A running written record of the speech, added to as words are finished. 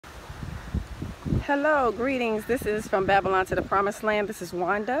Hello, greetings. This is from Babylon to the Promised Land. This is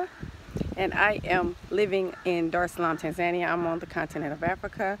Wanda, and I am living in Dar es Salaam, Tanzania. I'm on the continent of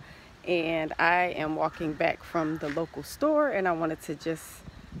Africa, and I am walking back from the local store, and I wanted to just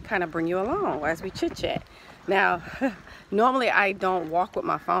kind of bring you along as we chit-chat. Now, normally I don't walk with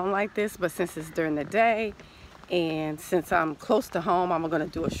my phone like this, but since it's during the day, and since I'm close to home, I'm going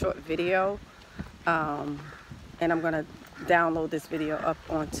to do a short video, and I'm going to download this video up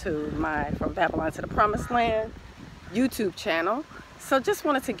onto my From Babylon to the Promised Land YouTube channel. So just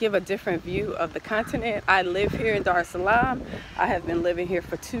wanted to give a different view of the continent. I live here in Dar es Salaam. I have been living here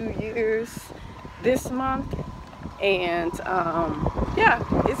for 2 years this month, and yeah,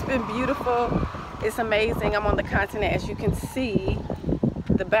 it's been beautiful. It's amazing. I'm on the continent, as you can see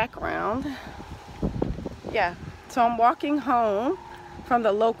the background. Yeah, so I'm walking home from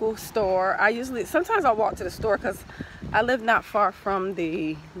the local store. Sometimes I'll walk to the store because I live not far from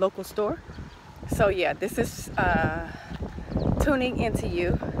the local store. So yeah, this is tuning into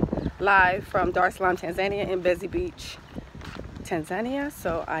you live from Dar es Salaam, Tanzania, in Mbezi Beach, Tanzania.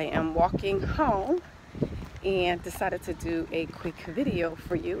 So I am walking home and decided to do a quick video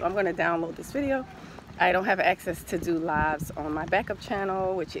for you. I'm going to download this video. I don't have access to do lives on my backup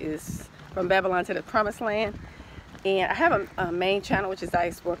channel, which is From Babylon to the Promised Land. And I have a main channel, which is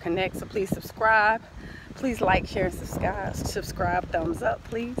Diaspora Connect, so please subscribe. Please like, share, and subscribe. Thumbs up,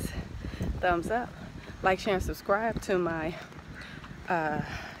 please. Thumbs up. Like, share, and subscribe to my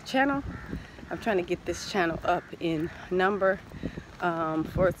channel. I'm trying to get this channel up in number.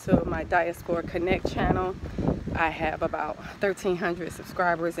 To my Diaspora Connect channel, I have about 1,300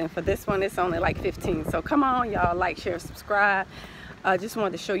 subscribers, and for this one, it's only like 15. So come on, y'all, like, share, subscribe. I just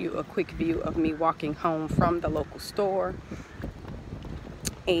wanted to show you a quick view of me walking home from the local store,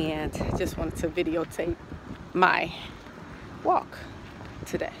 and just wanted to videotape my walk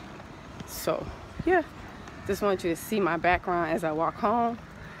today. So yeah, just wanted you to see my background as I walk home.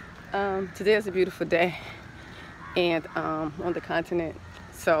 Today is a beautiful day, and on the continent,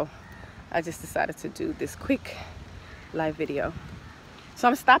 so I just decided to do this quick live video. So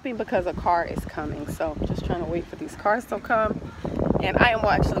I'm stopping because a car is coming, so I'm just trying to wait for these cars to come. And I am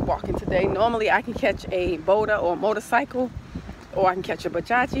actually walking today. Normally I can catch a boda or a motorcycle, or I can catch a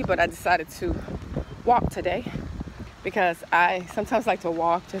bajaji, but I decided to walk today because I sometimes like to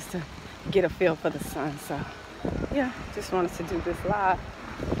walk just to get a feel for the sun. So yeah, just wanted to do this live.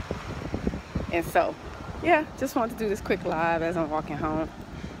 And so yeah, just wanted to do this quick live as I'm walking home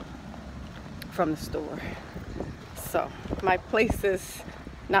from the store. So my place is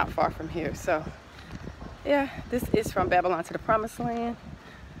not far from here. So yeah, this is From Babylon to the Promised Land.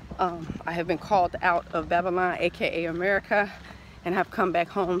 I have been called out of Babylon, aka America, and have come back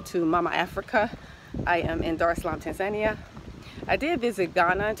home to Mama Africa. I am in Dar es Salaam, Tanzania. I did visit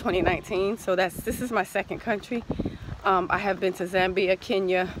Ghana in 2019, so this is my second country. I have been to Zambia,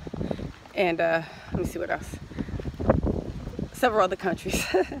 Kenya, and let me see what else. Several other countries.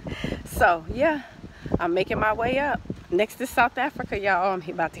 So yeah, I'm making my way up. Next is South Africa, y'all. I'm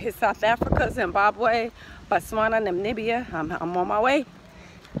about to hit South Africa, Zimbabwe, Botswana, Namibia. I'm on my way.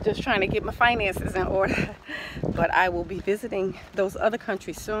 Just trying to get my finances in order. But I will be visiting those other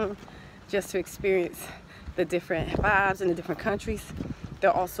countries soon, just to experience the different vibes in the different countries. They're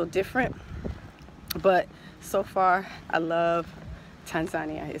also different. But so far, I love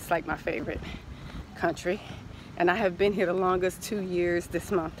Tanzania. It's like my favorite country. And I have been here the longest, 2 years this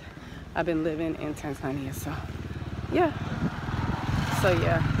month. I've been living in Tanzania, so yeah. So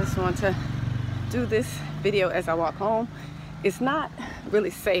yeah, just want to do this video as I walk home. It's not really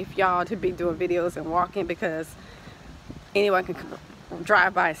safe, y'all, to be doing videos and walking because anyone can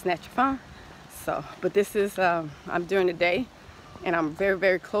drive by and snatch your phone. So, but this is, I'm during the day and I'm very,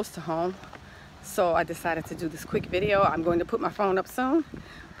 very close to home. So I decided to do this quick video. I'm going to put my phone up soon,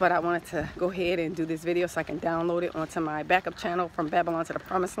 but I wanted to go ahead and do this video so I can download it onto my backup channel, From Babylon to the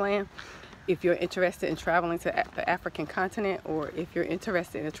Promised Land. If you're interested in traveling to the African continent, or if you're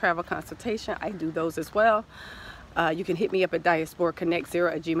interested in a travel consultation, I do those as well. You can hit me up at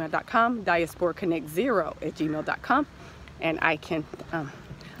diasporaconnect0@gmail.com, diasporaconnect0@gmail.com, and I can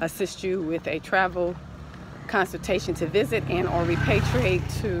assist you with a travel consultation to visit and or repatriate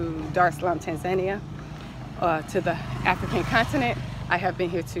to Dar es Salaam, Tanzania, to the African continent. I have been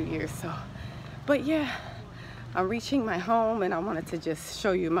here 2 years, so, but yeah, I'm reaching my home, and I wanted to just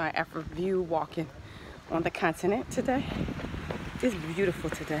show you my Afro view walking on the continent today. It's beautiful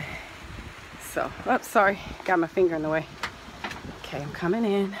today. So, oops, sorry, got my finger in the way. Okay, I'm coming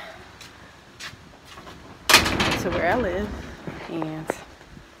in to where I live, and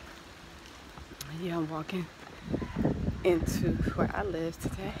yeah, I'm walking into where I live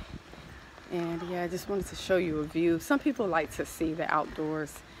today. And yeah, I just wanted to show you a view. Some people like to see the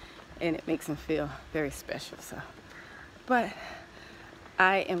outdoors and it makes them feel very special. So, but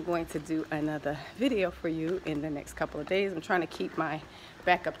I am going to do another video for you in the next couple of days. I'm trying to keep my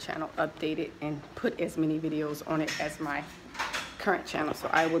backup channel updated and put as many videos on it as my current channel. So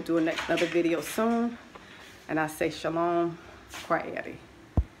I will do another video soon. And I say shalom, kwaheri.